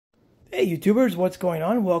Hey YouTubers, what's going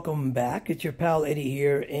on? Welcome back. It's your pal Eddie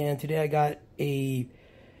here, and today I got a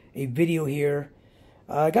video here.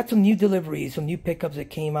 I got some new deliveries, some new pickups that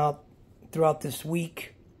came out throughout this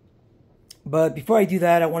week. But before I do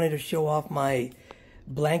that, I wanted to show off my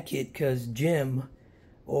blanket because Jim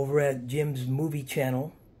over at Jim's movie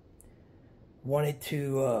channel wanted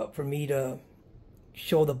to for me to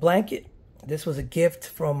show the blanket. This was a gift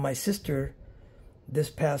from my sister this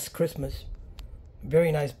past Christmas.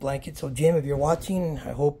 Very nice blanket. So Jim, if you're watching,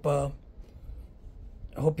 I hope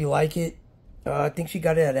you like it. I think she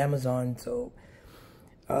got it at Amazon. So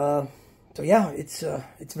yeah, it's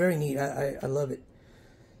very neat. I love it.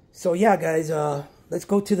 So yeah, guys, let's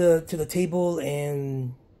go to the table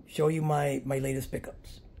and show you my latest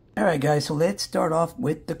pickups. All right, guys. So let's start off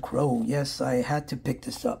with The Crow. Yes, I had to pick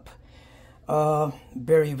this up.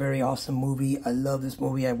 Very awesome movie. I love this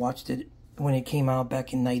movie. I watched it when it came out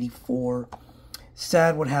back in '94.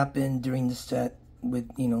 Sad what happened during the set with,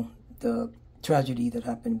 the tragedy that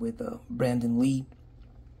happened with Brandon Lee.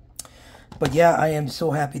 But yeah, I am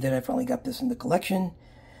so happy that I finally got this in the collection.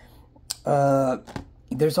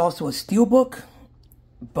 There's also a steelbook,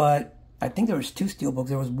 but I think there was two steelbooks.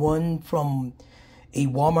 There was one from a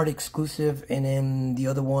Walmart exclusive, and then the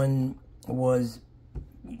other one was,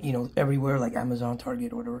 everywhere like Amazon,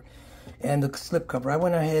 Target, or whatever. And the slipcover. I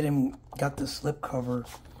went ahead and got the slipcover.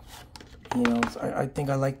 I think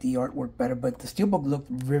I like the artwork better, but the steelbook looked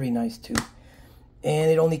very nice too. And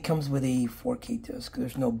it only comes with a 4K disc.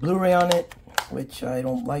 There's no Blu-ray on it, which I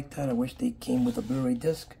don't like that. I wish they came with a Blu-ray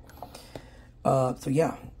disc. So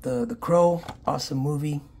yeah, the Crow, awesome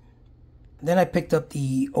movie. Then I picked up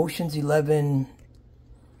the Ocean's 11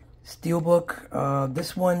 steelbook.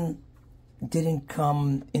 This one didn't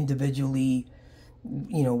come individually,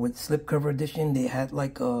 with slipcover edition. They had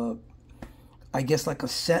like I guess like a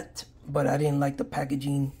set, but I didn't like the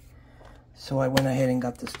packaging, so I went ahead and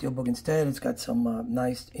got the steelbook instead. It's got some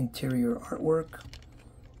nice interior artwork.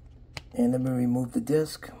 And let me remove the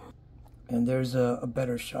disc, and there's a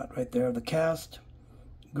better shot right there of the cast.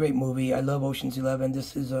 Great movie. I love Ocean's 11.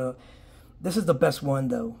 This is the best one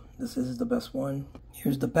though. This is the best one.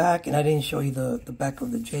 Here's the back, and I didn't show you the back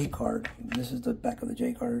of the J card. This is the back of the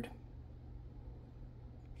J card.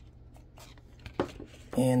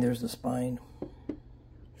 And there's the spine.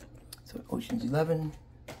 So Ocean's 11.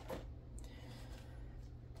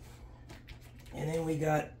 And then we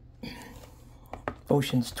got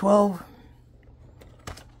Ocean's 12.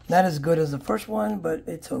 Not as good as the first one, but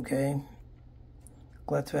it's okay.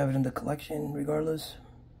 Glad to have it in the collection regardless.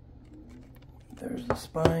 There's the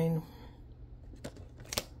spine.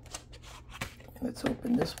 Let's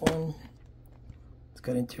open this one. It's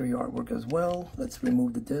got interior artwork as well. Let's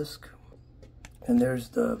remove the disc. And there's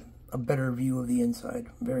a better view of the inside.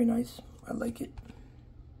 Very nice. I like it.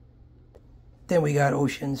 Then we got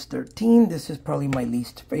Ocean's 13. This is probably my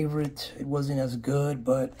least favorite. It wasn't as good,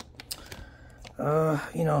 but I'm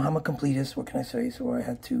a completist. What can I say? So I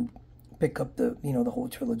had to pick up the whole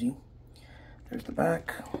trilogy. There's the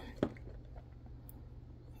back.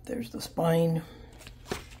 There's the spine.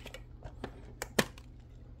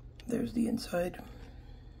 There's the inside.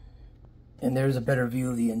 And there's a better view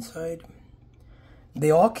of the inside. They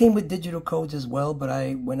all came with digital codes as well, but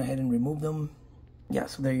I went ahead and removed them. Yeah,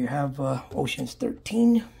 so there you have Ocean's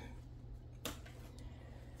 13.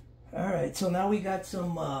 Alright, so now we got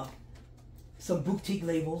some boutique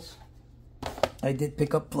labels. I did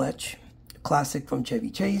pick up Fletch, classic from Chevy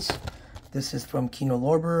Chase. This is from Kino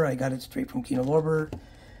Lorber. I got it straight from Kino Lorber.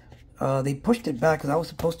 They pushed it back because I was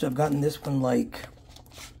supposed to have gotten this one like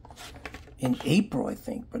in April, I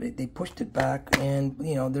think, but they pushed it back, and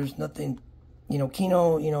there's nothing.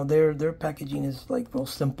 Kino, their packaging is like real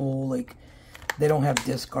simple. Like they don't have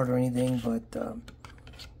discard or anything, but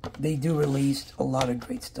they do release a lot of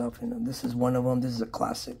great stuff. And this is one of them. This is a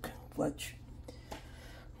classic Fletch.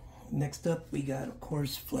 Next up, we got, of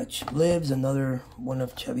course, Fletch Lives, another one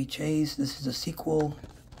of Chevy Chase. This is a sequel.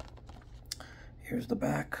 Here's the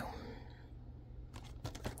back.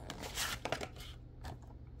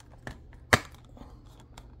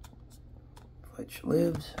 Fletch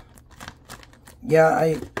Lives. Yeah,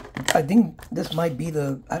 I think this might be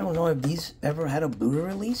I don't know if these ever had a Blu-ray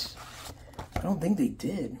release. I don't think they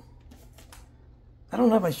did. I don't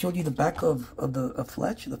know if I showed you the back of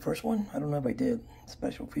Fletch, the first one. I don't know if I did.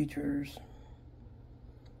 Special features.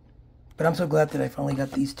 But I'm so glad that I finally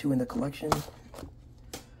got these two in the collection.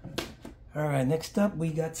 Alright, next up we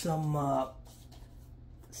got some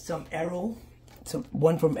Arrow.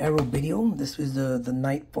 One from Arrow Video. This is the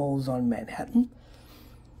Night Falls on Manhattan.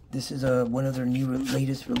 This is one of their new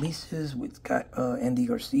latest releases. It's got Andy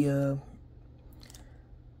Garcia,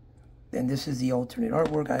 And this is the alternate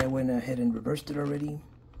artwork. I went ahead and reversed it already.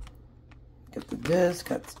 Got the disc,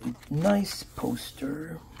 got a nice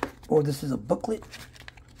poster. Oh, this is a booklet.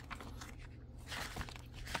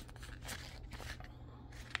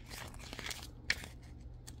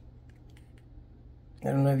 I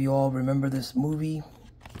don't know if you all remember this movie.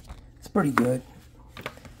 It's pretty good.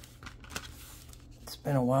 It's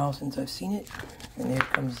been a while since I've seen it. And here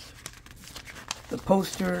comes the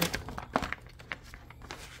poster.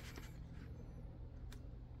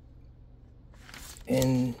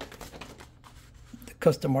 And the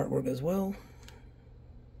custom artwork as well.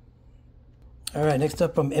 Alright, next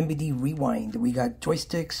up from MBD Rewind, we got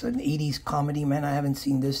Joysticks, an 80s comedy. Man, I haven't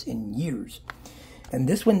seen this in years. And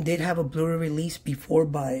this one did have a Blu-ray release before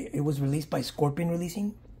it was released by Scorpion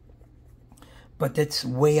Releasing. But that's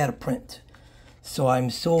way out of print. So I'm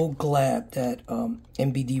so glad that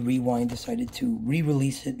MBD Rewind decided to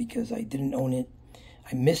re-release it because I didn't own it.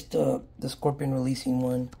 I missed the Scorpion Releasing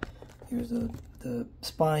one. Here's the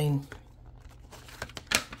spine.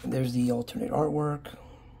 And there's the alternate artwork.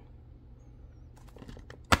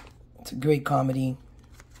 It's a great comedy.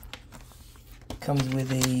 Comes with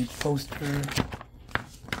a poster.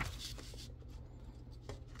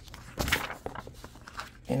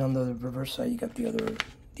 And on the reverse side, you got the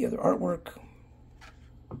other artwork.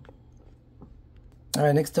 All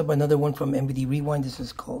right, next up, another one from MBD Rewind. This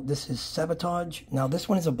is Sabotage. Now, this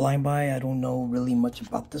one is a blind buy. I don't know really much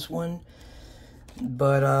about this one,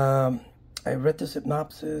 but I read the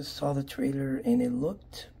synopsis, saw the trailer, and it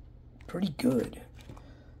looked pretty good.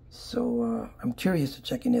 So I'm curious to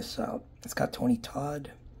checking this out. It's got Tony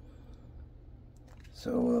Todd.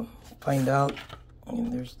 So find out.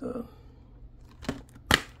 And there's the.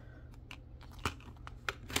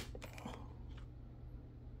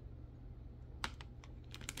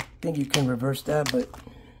 I think you can reverse that, but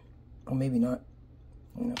or maybe not.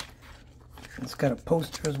 You know. It's got a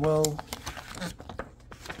poster as well.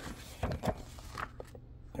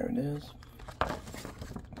 There it is.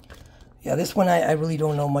 Yeah, this one I really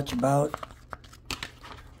don't know much about.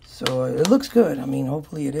 So it looks good. I mean,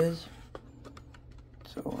 hopefully it is.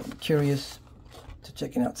 So I'm curious to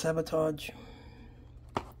checking out Sabotage.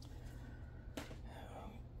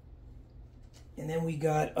 And then we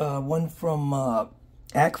got one from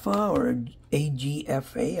AGFA or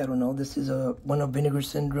AGFA. I don't know. This is one of Vinegar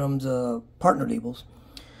Syndrome's partner labels.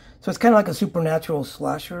 So it's kind of like a supernatural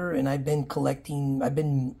slasher, and I've been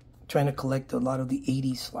trying to collect a lot of the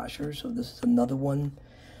 80s slashers, so this is another one.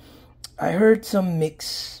 I heard some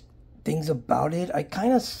mixed things about it. I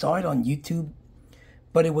kind of saw it on YouTube,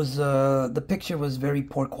 but it was the picture was very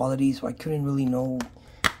poor quality, so I couldn't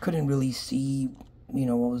really see, you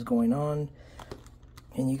know, what was going on.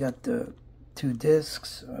 And you got the 2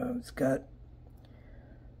 discs. It's got,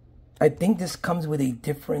 I think this comes with a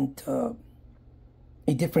different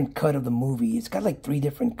cut of the movie. It's got like 3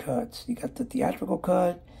 different cuts. You got the theatrical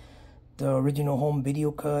cut, the original home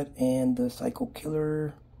video cut, and the Psycho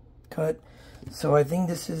Killer cut. So I think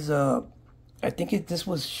this is this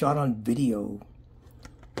was shot on video,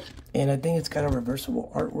 and I think it's got a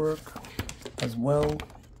reversible artwork as well,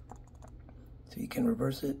 so you can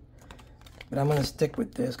reverse it. But I'm gonna stick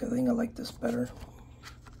with this because I think I like this better.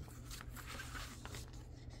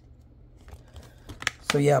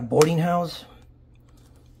 So yeah, Boarding House.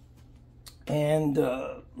 And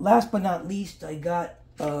last but not least, I got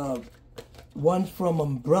one from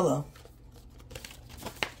Umbrella,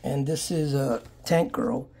 and this is Tank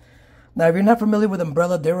Girl. Now, if you're not familiar with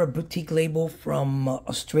Umbrella, they're a boutique label from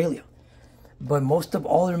Australia, but most of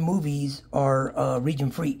all their movies are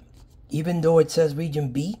region free. Even though it says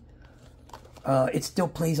region B, it still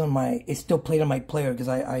plays on my played on my player because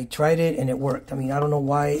I tried it and it worked. I mean, I don't know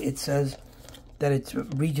why it says that it's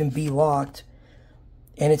region B locked,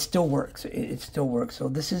 and it still works. It still works. So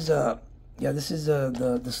this is this is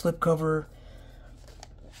the slipcover,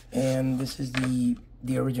 and this is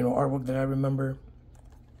the original artwork that I remember.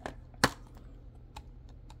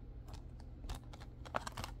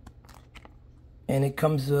 And it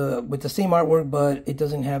comes with the same artwork, but it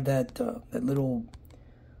doesn't have that the little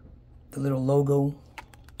logo.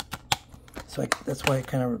 So that's why I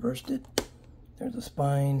kind of reversed it. There's the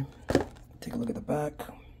spine. Take a look at the back.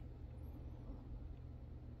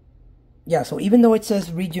 Yeah, so even though it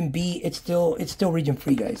says region B, it's still region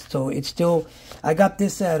free, guys. So it's still, I got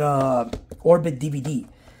this at Orbit DVD.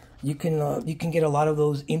 You can get a lot of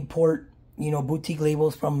those import, you know, boutique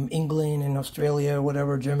labels from England and Australia,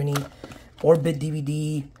 whatever, Germany. Orbit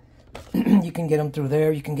DVD. You can get them through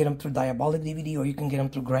there. You can get them through Diabolic DVD, or you can get them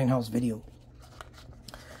through Grindhouse Video.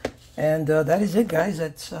 And that is it, guys.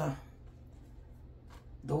 That's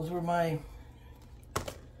those were my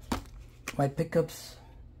my pickups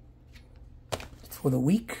for the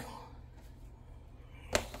week.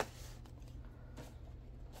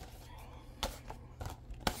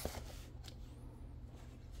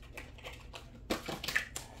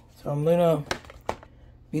 So I'm gonna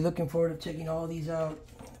be looking forward to checking all these out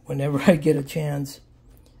whenever I get a chance.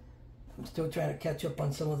 I'm still trying to catch up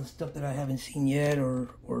on some of the stuff that I haven't seen yet, or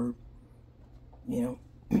you know.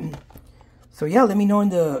 So yeah, let me know in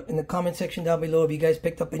the comment section down below if you guys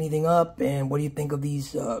picked up anything up, and what do you think of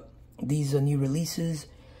these new releases.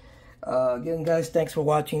 Again, guys, thanks for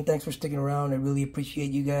watching. Thanks for sticking around. I really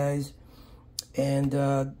appreciate you guys. And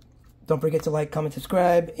don't forget to like, comment,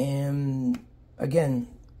 subscribe. And again,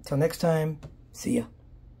 till next time, see ya.